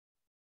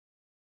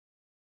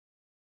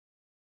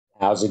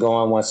How's it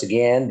going once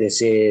again?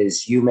 This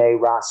is You May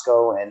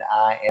Roscoe and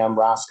I am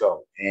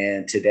Roscoe.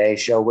 And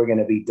today's show, we're going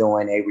to be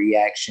doing a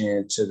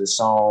reaction to the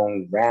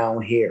song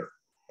Round Here,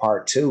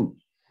 Part 2.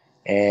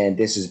 And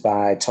this is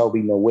by Tobe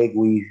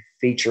Nwigwe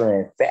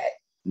featuring Fat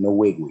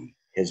Nwigwe,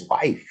 his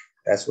wife.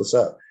 That's what's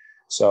up.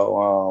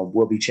 So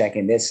we'll be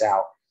checking this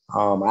out.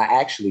 I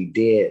actually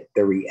did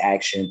the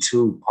reaction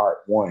to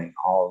Part 1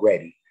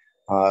 already.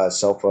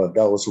 So for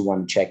those who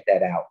want to check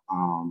that out,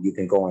 you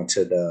can go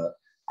into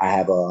I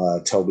have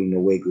a Tobe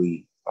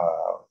Nwigwe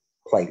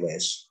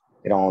playlist.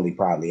 It only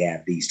probably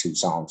have these two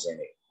songs in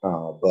it,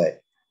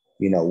 but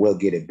we'll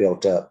get it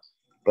built up.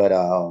 But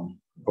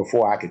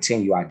before I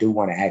continue, I do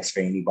want to ask for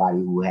anybody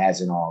who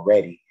hasn't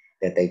already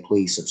that they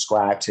please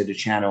subscribe to the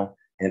channel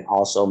and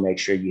also make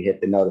sure you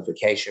hit the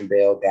notification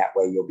bell. That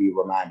way, you'll be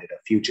reminded of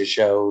future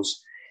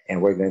shows.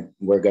 And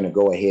we're gonna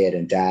go ahead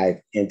and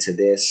dive into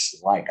this,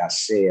 like I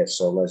said.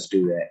 So let's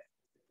do that.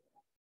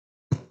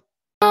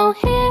 Round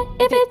here,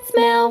 if it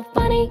smell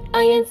funny,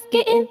 onions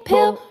getting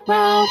peeled.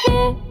 Round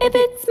here, if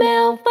it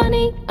smell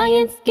funny,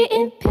 onions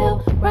getting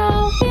peeled.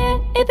 Round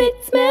here, if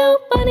it smell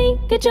funny,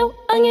 get your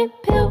onion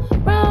peeled.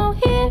 Round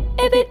here,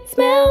 if it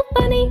smell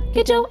funny,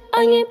 get your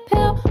onion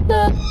peeled.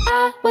 Look,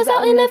 I was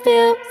out in the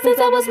field since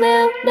I was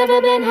little,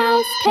 never been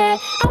house cat.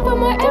 I'm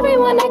from where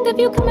everyone act. If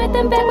you come at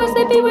them backwards,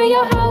 they be where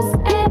your house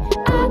at.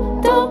 I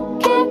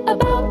don't care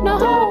about no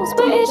hoes.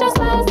 Where is your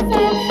spouse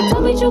at?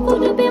 Told me you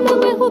could do be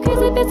moving. Who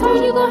cares if it's hard?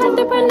 You gon' have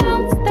to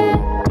pronounce that.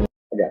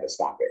 I gotta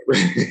stop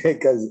it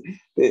because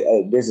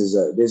this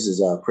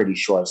is a pretty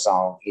short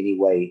song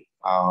anyway.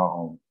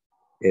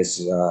 It's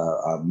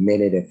a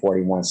minute and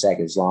 41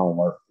 seconds long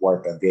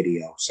worth of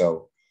video.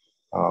 So,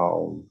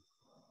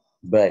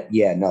 but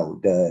yeah, no,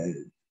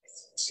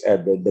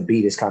 the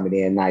beat is coming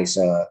in nice.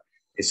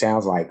 It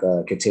sounds like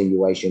a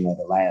continuation of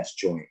the last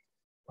joint,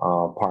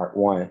 Part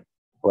 1,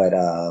 but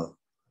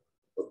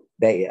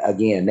they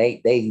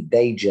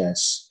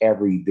just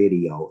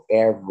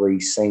every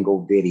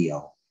single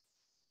video,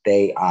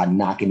 they are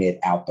knocking it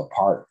out the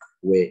park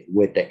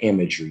with the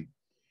imagery,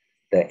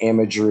 the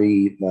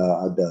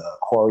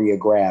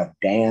choreographed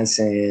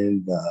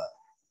dancing,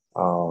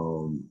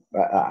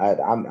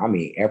 I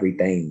mean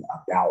everything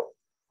about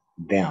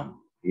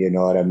them. You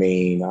know what I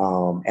mean?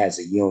 As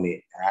a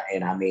unit,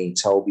 and I mean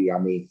Tobe, I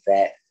mean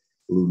Fat,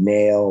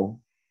 Lunel,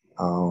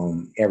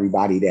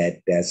 everybody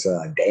that's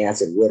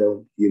dancing with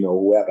them,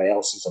 whoever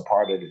else is a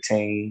part of the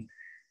team.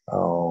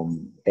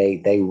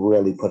 They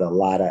really put a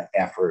lot of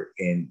effort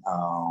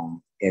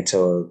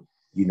into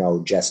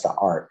just the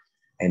art,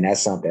 and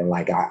that's something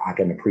like I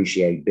can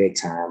appreciate big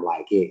time.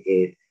 Like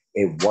it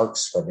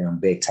works for them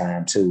big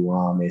time too.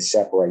 It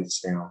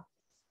separates them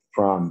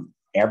from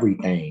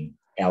everything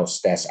else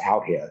that's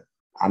out here.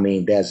 I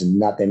mean, there's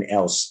nothing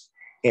else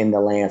in the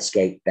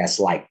landscape that's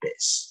like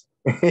this.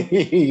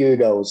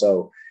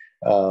 So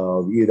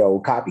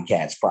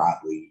copycats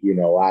probably,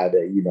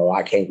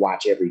 I can't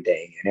watch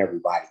everything and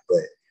everybody,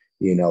 but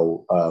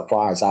as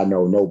far as I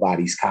know,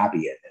 nobody's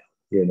copying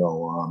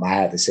them. I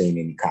haven't seen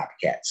any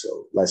copycats,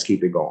 so let's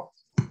keep it going.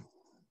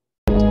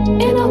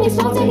 It don't be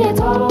small to get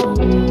tall.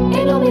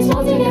 It don't be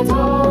small to get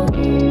tall.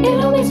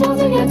 It don't be small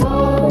to get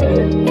tall.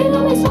 It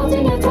don't be small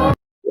to get tall.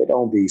 It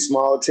don't be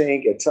small to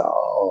get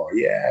tall.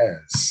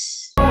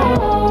 Yes.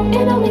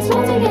 It don't be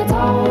small to get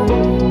tall.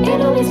 It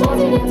don't be small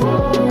to get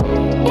tall.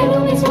 It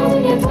don't be small to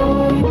get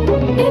tall.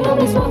 It don't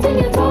be small to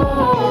get tall.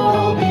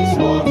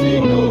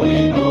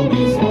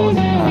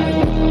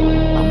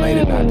 I made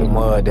it out the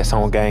mud, that's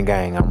on gang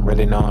gang. I'm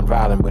really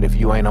non-violent, but if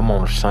you ain't, I'm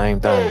on the same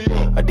thing.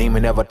 A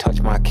demon never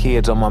touched my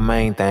kids on my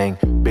main thing.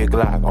 Big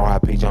Glock,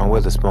 R.I.P. John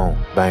Witherspoon,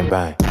 bang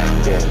bang.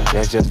 Yeah,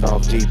 that's just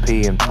off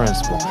GP and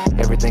principle.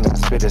 Everything I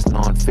spit is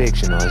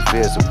non-fictional, it's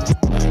visible.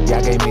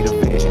 Y'all gave me the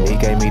vision, he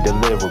gave me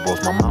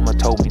deliverables. My mama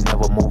told me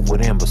never move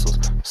with imbeciles,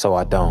 so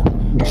I don't.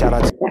 Shout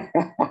out to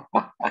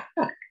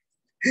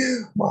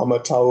Mama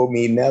told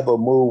me never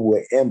move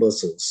with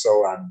imbeciles,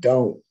 so I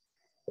don't.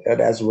 Yeah,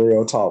 that's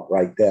real talk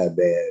right there,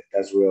 man.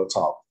 That's real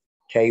talk.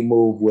 Can't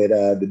move with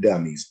the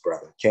dummies,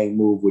 brother. Can't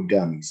move with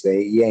dummies.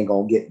 You ain't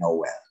gonna get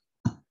nowhere.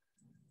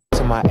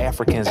 To my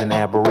Africans and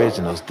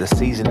Aboriginals, the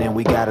seasoning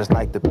we got is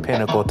like the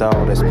pinnacle to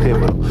all that's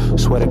pivotal.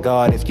 Swear to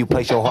God, if you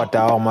place your heart to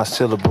all my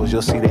syllables,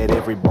 you'll see that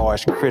every bar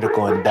is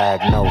critical and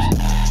diagnosed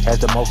as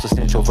the most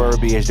essential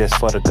verbiage that's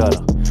for the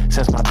gutter.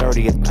 Since my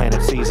 30th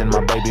planet season,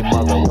 my baby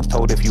mother was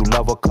told if you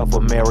love a cup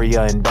of marry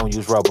her and don't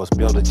use rubbers,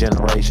 build a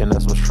generation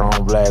that's some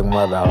strong black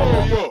mother.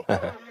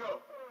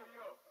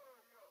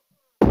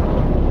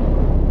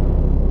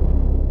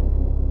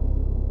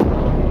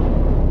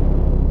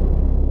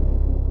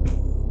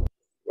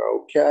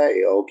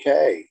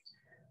 Okay.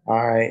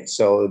 All right.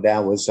 So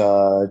that was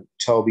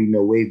Tobe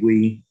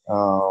Nwigwe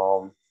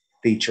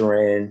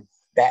featuring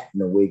Fat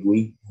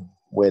Nwigwe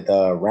with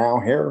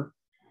Round Here.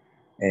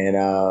 And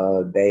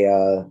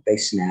they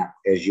snapped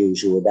as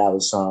usual. That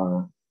was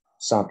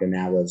something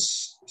that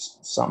was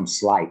something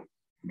slight,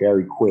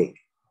 very quick,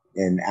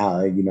 and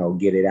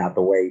get it out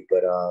the way.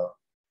 But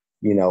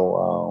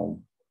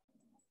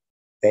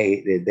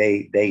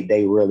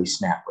they really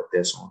snapped with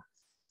this one.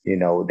 You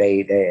know,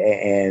 they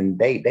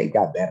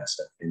got better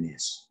stuff than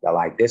this.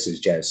 Like this is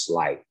just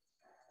like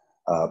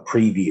a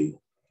preview,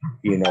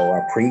 you know,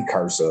 a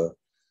precursor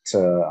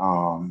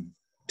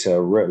to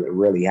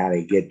really how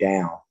they get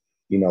down,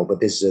 you know. But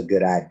this is a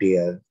good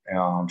idea.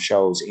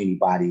 Shows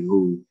anybody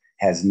who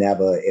has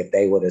never, if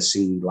they were to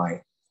see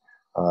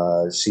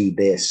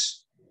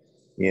this,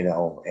 you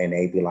know, and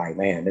they'd be like,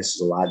 man, this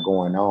is a lot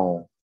going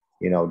on.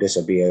 You know, this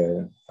would be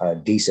a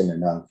decent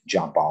enough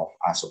jump off,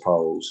 I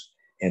suppose,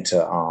 into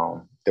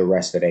the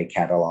rest of their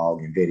catalog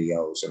and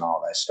videos and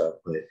all that stuff.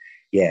 But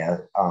yeah,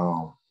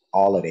 all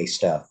of their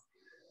stuff,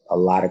 a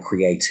lot of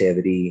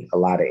creativity, a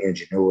lot of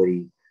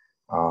ingenuity.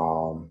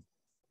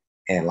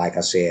 And like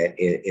I said,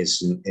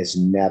 it's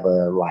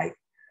never like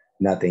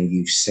nothing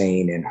you've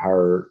seen and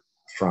heard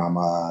from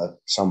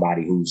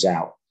somebody who's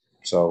out.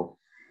 So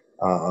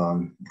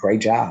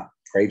great job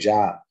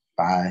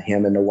by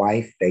him and the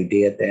wife. They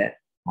did that.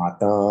 My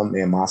thumb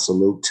and my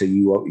salute to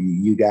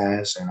you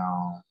guys, and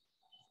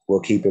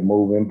we'll keep it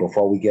moving.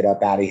 Before we get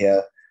up out of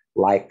here,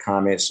 like,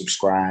 comment,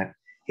 subscribe,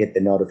 hit the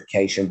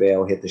notification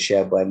bell, hit the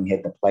share button,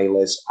 hit the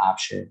playlist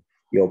option.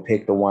 You'll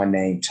pick the one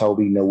named Tobe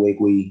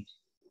Nwigwe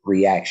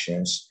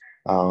Reactions.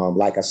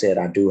 Like I said,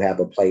 I do have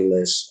a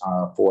playlist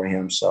for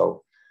him,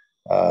 so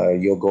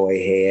you'll go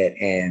ahead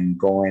and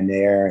go in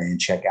there and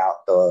check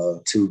out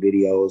the 2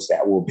 videos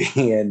that will be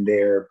in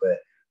there. But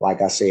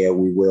like I said,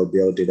 we will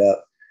build it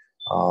up.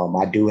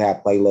 I do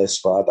have playlists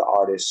for other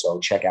artists, so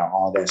check out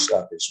all that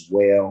stuff as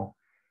well.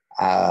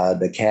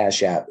 The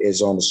Cash App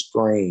is on the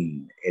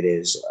screen. It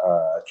is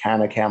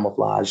kind of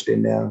camouflaged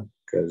in there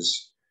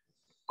because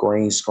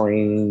green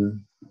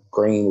screen,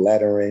 green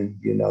lettering,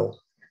 you know,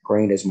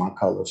 green is my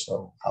color,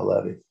 so I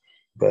love it.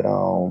 But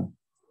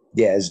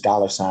yeah, it's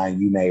 $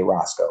 You Made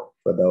Roscoe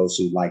for those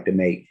who like to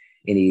make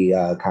any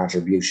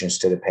contributions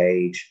to the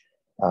page.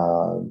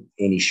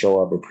 Any show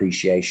of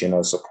appreciation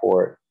or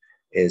support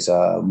is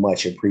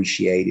much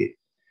appreciated.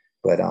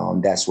 But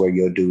that's where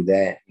you'll do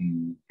that.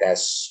 And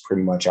that's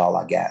pretty much all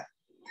I got.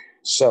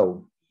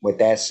 So with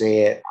that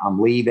said, I'm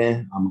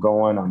leaving. I'm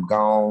going. I'm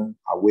gone.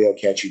 I will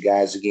catch you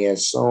guys again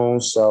soon.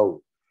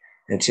 So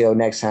until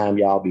next time,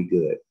 y'all be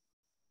good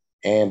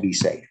and be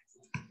safe.